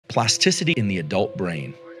Plasticity in the adult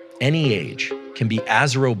brain, any age, can be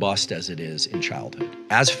as robust as it is in childhood,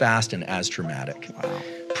 as fast and as dramatic,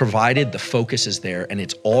 provided the focus is there and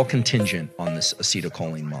it's all contingent on this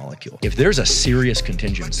acetylcholine molecule. If there's a serious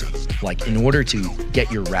contingency, like in order to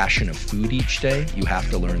get your ration of food each day, you have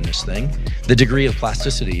to learn this thing, the degree of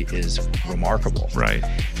plasticity is remarkable. Right.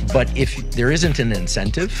 But if there isn't an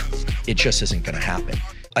incentive, it just isn't going to happen.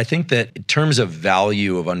 I think that in terms of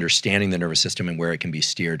value of understanding the nervous system and where it can be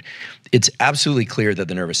steered, it's absolutely clear that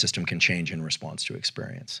the nervous system can change in response to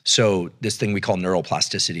experience. So this thing we call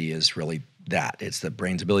neuroplasticity is really that. It's the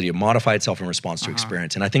brain's ability to modify itself in response to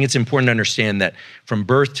experience. And I think it's important to understand that from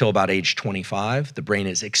birth till about age 25, the brain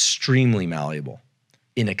is extremely malleable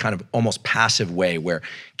in a kind of almost passive way where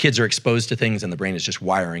kids are exposed to things and the brain is just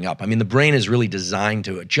wiring up. I mean, the brain is really designed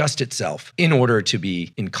to adjust itself in order to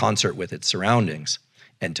be in concert with its surroundings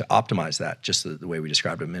and to optimize that, just the way we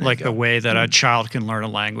described it a minute ago. Like the way that a child can learn a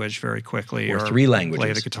language very quickly, or 3 languages.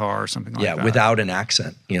 Play the guitar or something like that. Yeah, without an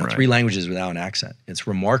accent. You know, Right. 3 languages without an accent. It's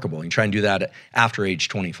remarkable. You try and do that after age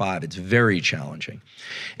 25. It's very challenging.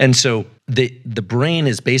 And so the brain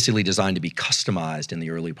is basically designed to be customized in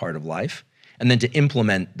the early part of life and then to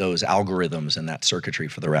implement those algorithms and that circuitry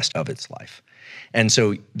for the rest of its life. And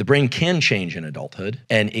so the brain can change in adulthood,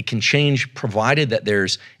 and it can change provided that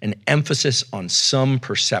there's an emphasis on some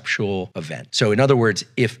perceptual event. So in other words,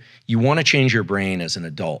 if you want to change your brain as an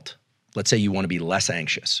adult, let's say you want to be less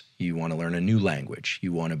anxious, you want to learn a new language,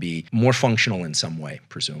 you want to be more functional in some way,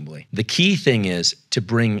 presumably. The key thing is to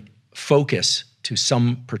bring focus to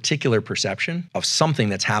some particular perception of something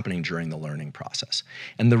that's happening during the learning process.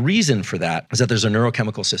 And the reason for that is that there's a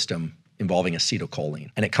neurochemical system involving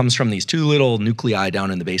acetylcholine. And it comes from these 2 little nuclei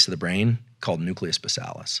down in the base of the brain called nucleus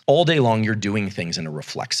basalis. All day long, you're doing things in a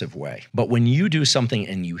reflexive way. But when you do something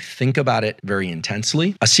and you think about it very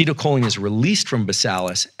intensely, acetylcholine is released from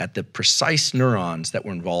basalis at the precise neurons that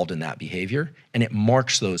were involved in that behavior, and it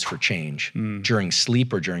marks those for change during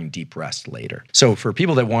sleep or during deep rest later. So for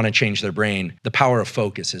people that want to change their brain, the power of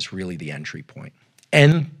focus is really the entry point.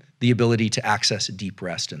 And the ability to access deep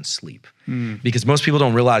rest and sleep. Because most people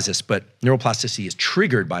don't realize this, but neuroplasticity is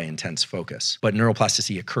triggered by intense focus, but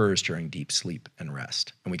neuroplasticity occurs during deep sleep and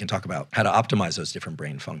rest. And we can talk about how to optimize those different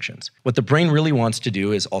brain functions. What the brain really wants to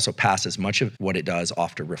do is also pass as much of what it does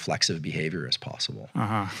off to reflexive behavior as possible.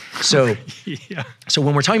 So, so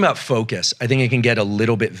when we're talking about focus, I think it can get a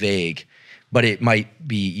little bit vague, but it might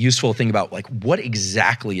be useful to think about like what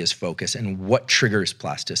exactly is focus and what triggers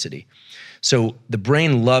plasticity. So the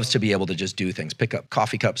brain loves to be able to just do things, pick up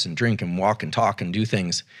coffee cups and drink and walk and talk and do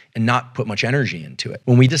things and not put much energy into it.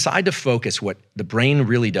 When we decide to focus, what the brain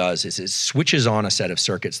really does is it switches on a set of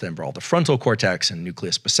circuits that involve the frontal cortex and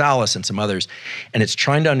nucleus basalis and some others, and it's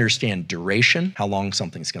trying to understand duration, how long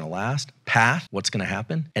something's going to last, path, what's going to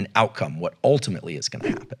happen, and outcome, what ultimately is going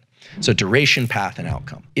to happen. So duration, path, and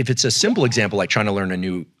outcome. If it's a simple example like trying to learn a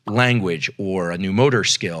new language or a new motor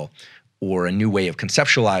skill or a new way of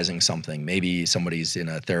conceptualizing something, maybe somebody's in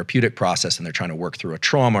a therapeutic process and they're trying to work through a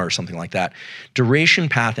trauma or something like that, duration,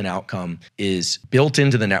 path, and outcome is built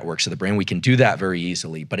into the networks of the brain. We can do that very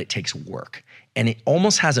easily, but it takes work. And it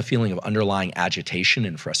almost has a feeling of underlying agitation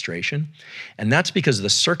and frustration. And that's because the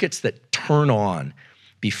circuits that turn on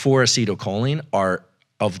before acetylcholine are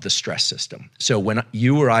of the stress system. So when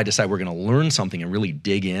you or I decide we're going to learn something and really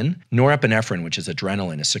dig in, norepinephrine, which is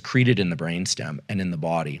adrenaline, is secreted in the brainstem and in the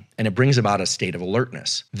body, and it brings about a state of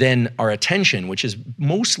alertness. Then our attention, which is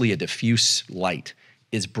mostly a diffuse light,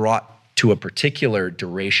 is brought to a particular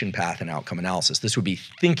duration, path, and outcome analysis. This would be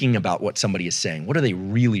thinking about what somebody is saying. What are they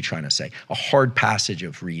really trying to say? A hard passage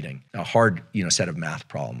of reading, a hard set of math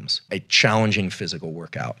problems, a challenging physical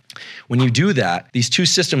workout. When you do that, these 2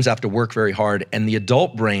 systems have to work very hard, and the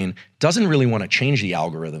adult brain doesn't really want to change the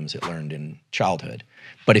algorithms it learned in childhood.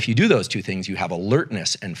 But if you do those 2 things, you have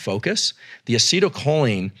alertness and focus. The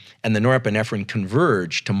acetylcholine and the norepinephrine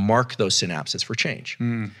converge to mark those synapses for change.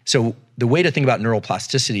 So the way to think about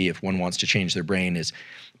neuroplasticity if one wants to change their brain is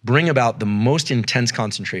bring about the most intense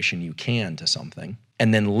concentration you can to something,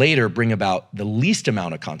 and then later bring about the least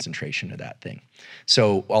amount of concentration to that thing.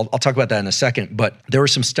 So I'll talk about that in a second, but there were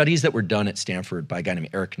some studies that were done at Stanford by a guy named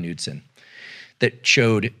Eric Knudsen that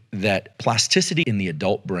showed that plasticity in the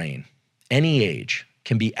adult brain, any age,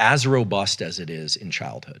 can be as robust as it is in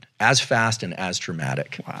childhood, as fast and as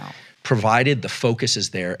dramatic. Wow. Provided the focus is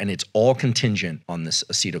there, and it's all contingent on this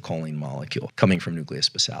acetylcholine molecule coming from nucleus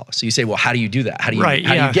basalis. So you say, well, how do you do that? How do you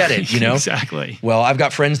get it? Exactly. Well, I've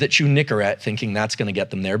got friends that chew Nicorette thinking that's going to get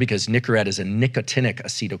them there because Nicorette is a nicotinic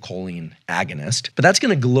acetylcholine agonist, but that's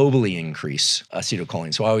going to globally increase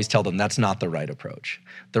acetylcholine. So I always tell them that's not the right approach.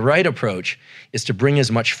 The right approach is to bring as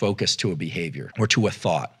much focus to a behavior or to a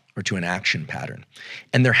thought or to an action pattern.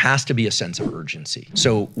 And there has to be a sense of urgency.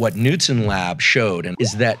 So what Knudsen lab showed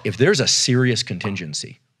is that if there's a serious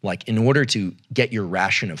contingency, like in order to get your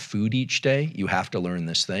ration of food each day, you have to learn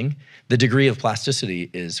this thing, the degree of plasticity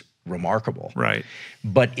is remarkable. Right.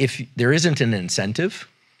 But if there isn't an incentive,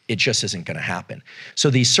 it just isn't going to happen. So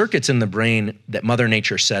these circuits in the brain that Mother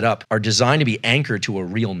Nature set up are designed to be anchored to a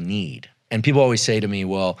real need. And people always say to me,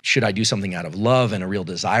 well, should I do something out of love and a real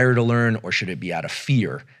desire to learn, or should it be out of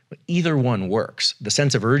fear? But either one works. The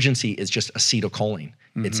sense of urgency is just acetylcholine.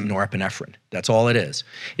 It's norepinephrine. That's all it is.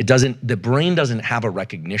 The brain doesn't have a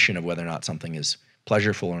recognition of whether or not something is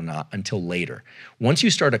pleasurable or not until later. Once you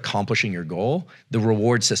start accomplishing your goal, the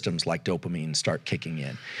reward systems like dopamine start kicking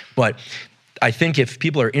in. But I think if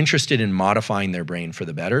people are interested in modifying their brain for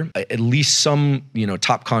the better, at least some,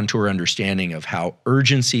 top contour understanding of how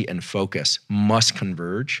urgency and focus must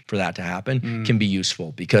converge for that to happen can be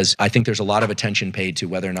useful, because I think there's a lot of attention paid to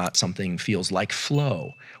whether or not something feels like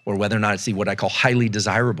flow, or whether or not it's what I call highly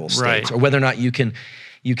desirable states, or whether or not you can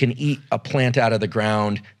eat a plant out of the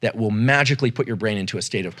ground that will magically put your brain into a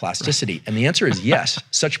state of plasticity. Right. And the answer is yes,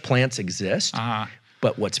 such plants exist,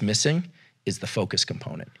 but what's missing is the focus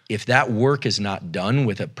component. If that work is not done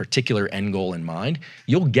with a particular end goal in mind,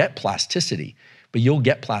 you'll get plasticity, but you'll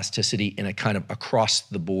get plasticity in a kind of across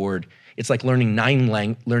the board. It's like learning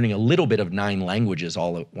a little bit of 9 languages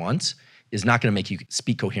all at once is not going to make you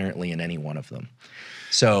speak coherently in any one of them.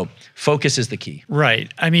 So focus is the key.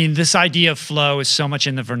 Right. I mean, this idea of flow is so much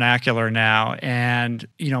in the vernacular now. And,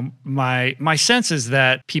 my sense is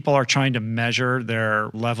that people are trying to measure their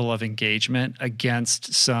level of engagement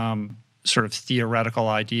against some sort of theoretical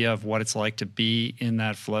idea of what it's like to be in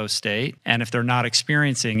that flow state. And if they're not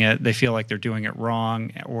experiencing it, they feel like they're doing it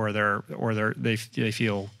wrong, or they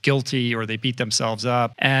feel guilty, or they beat themselves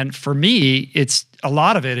up. And for me, a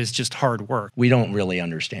lot of it is just hard work. We don't really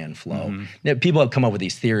understand flow. Now, people have come up with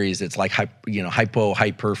these theories. It's like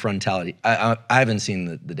hyperfrontality. I haven't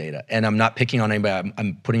seen the data, and I'm not picking on anybody.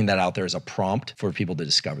 I'm putting that out there as a prompt for people to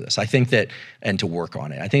discover this. I think that, and to work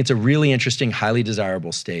on it. I think it's a really interesting, highly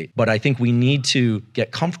desirable state. But I think we need to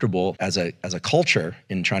get comfortable as a culture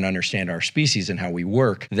in trying to understand our species and how we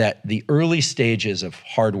work, that the early stages of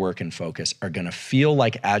hard work and focus are going to feel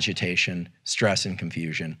like agitation, stress, and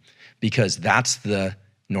confusion, because that's the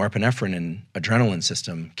norepinephrine and adrenaline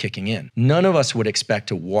system kicking in. None of us would expect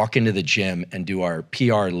to walk into the gym and do our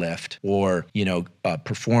PR lift, or,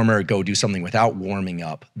 perform or go do something without warming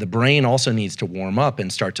up. The brain also needs to warm up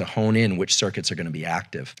and start to hone in which circuits are going to be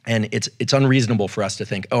active. And it's unreasonable for us to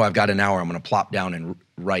think, oh, I've got an hour, I'm going to plop down and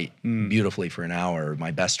write beautifully for an hour,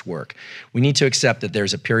 my best work. We need to accept that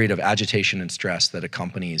there's a period of agitation and stress that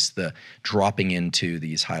accompanies the dropping into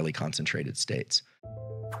these highly concentrated states.